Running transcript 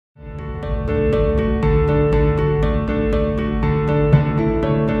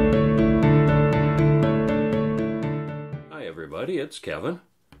it's Kevin,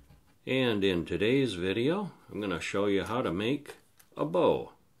 and in today's video I'm going to show you how to make a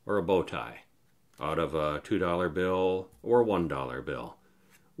bow or a bow tie out of a $2 bill or $1 bill.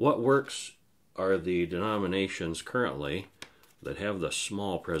 What works are the denominations currently that have the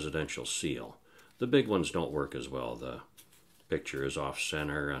small presidential seal. The big ones don't work as well. The picture is off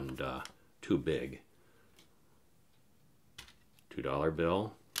center and too big. $2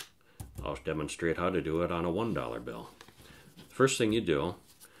 bill. I'll demonstrate how to do it on a $1 bill. First thing you do,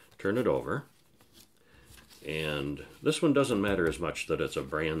 turn it over, and this one doesn't matter as much that it's a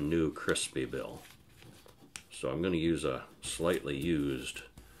brand new crispy bill. So I'm going to use a slightly used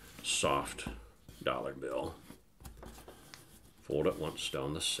soft dollar bill. Fold it once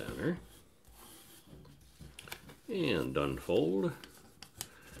down the center and unfold,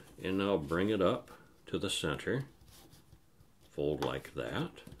 and now bring it up to the center. Fold like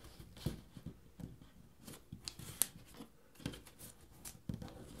that.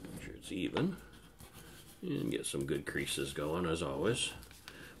 Make sure it's even and get some good creases going as always.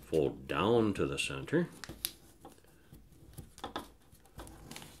 Fold down to the center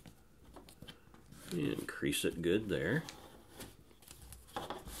and crease it good there.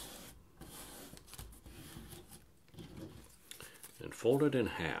 And fold it in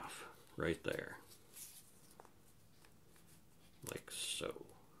half right there, like so.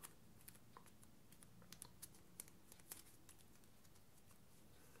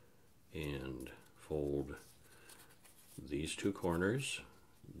 And fold these two corners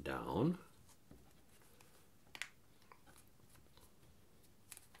down.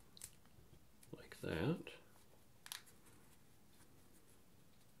 Like that.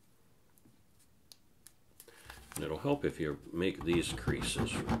 And it'll help if you make these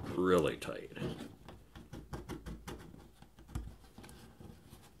creases really tight.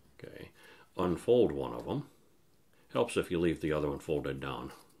 Okay, unfold one of them. Helps if you leave the other one folded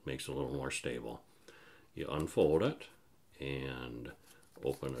down. Makes it a little more stable. You unfold it and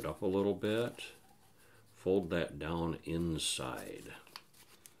open it up a little bit. Fold that down inside.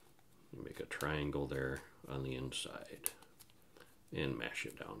 You make a triangle there on the inside. And mash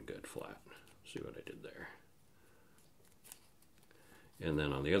it down good flat. See what I did there? And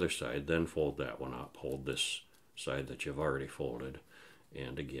then on the other side, then fold that one up. Hold this side that you've already folded.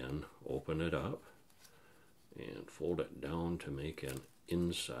 And again, open it up. And fold it down to make an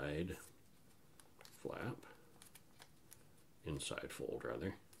inside flap. Inside fold,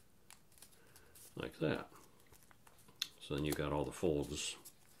 rather. Like that. So then you've got all the folds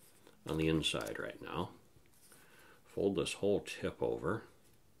on the inside right now. Fold this whole tip over.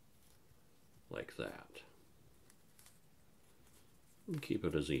 Like that. And keep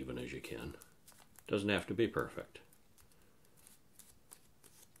it as even as you can. Doesn't have to be perfect.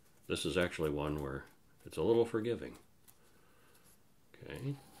 This is actually one where it's a little forgiving.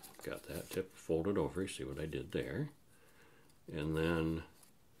 Okay, got that tip folded over. You see what I did there? And then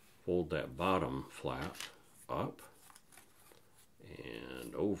fold that bottom flap up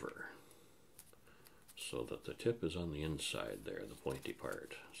and over so that the tip is on the inside there, the pointy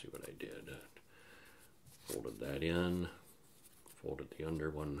part. See what I did? Folded that in. Folded the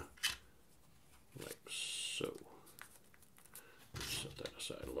under one like so. Set that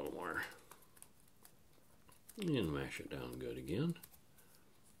aside a little more. And mash it down good again.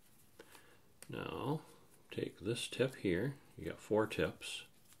 Now, take this tip here. You got 4 tips.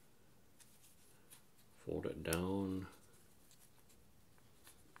 Fold it down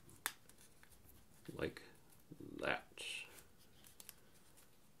like that.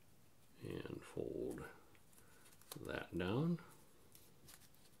 And fold that down.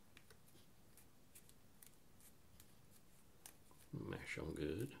 Mash them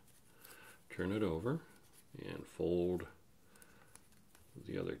good. Turn it over and fold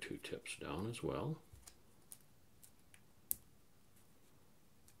the other 2 tips down as well.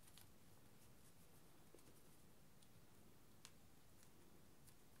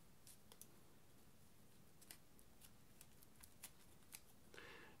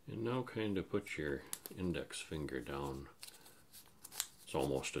 And now kind of put your index finger down. It's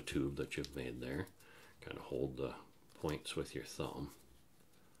almost a tube that you've made there. Kind of hold the points with your thumb.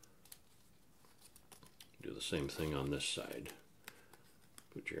 Do the same thing on this side.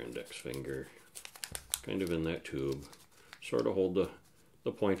 Put your index finger kind of in that tube. Sort of hold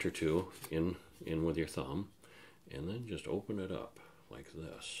the point or two in with your thumb. And then just open it up like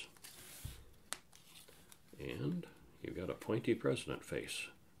this. And you've got a pointy president face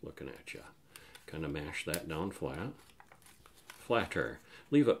looking at you. Kind of mash that down flat. Flatter.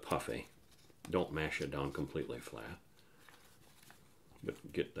 Leave it puffy. Don't mash it down completely flat.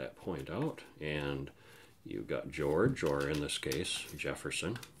 But get that point out, and You've got George, or in this case,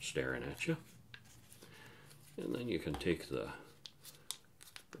 Jefferson, staring at you. And then you can take the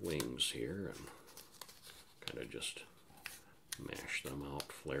wings here and kind of just mash them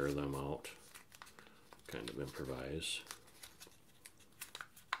out, flare them out, kind of improvise.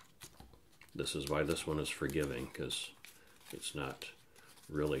 This is why this one is forgiving, because it's not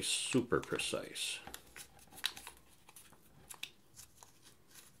really super precise.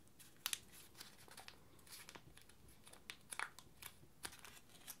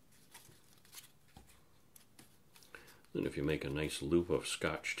 Then if you make a nice loop of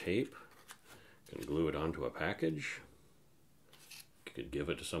Scotch tape, you can glue it onto a package. You could give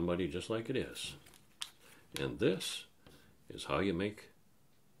it to somebody just like it is. And this is how you make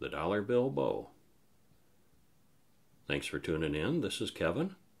the dollar bill bow. Thanks for tuning in. This is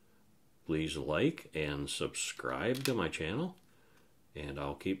Kevin. Please like and subscribe to my channel, and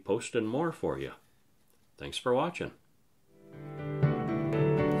I'll keep posting more for you. Thanks for watching.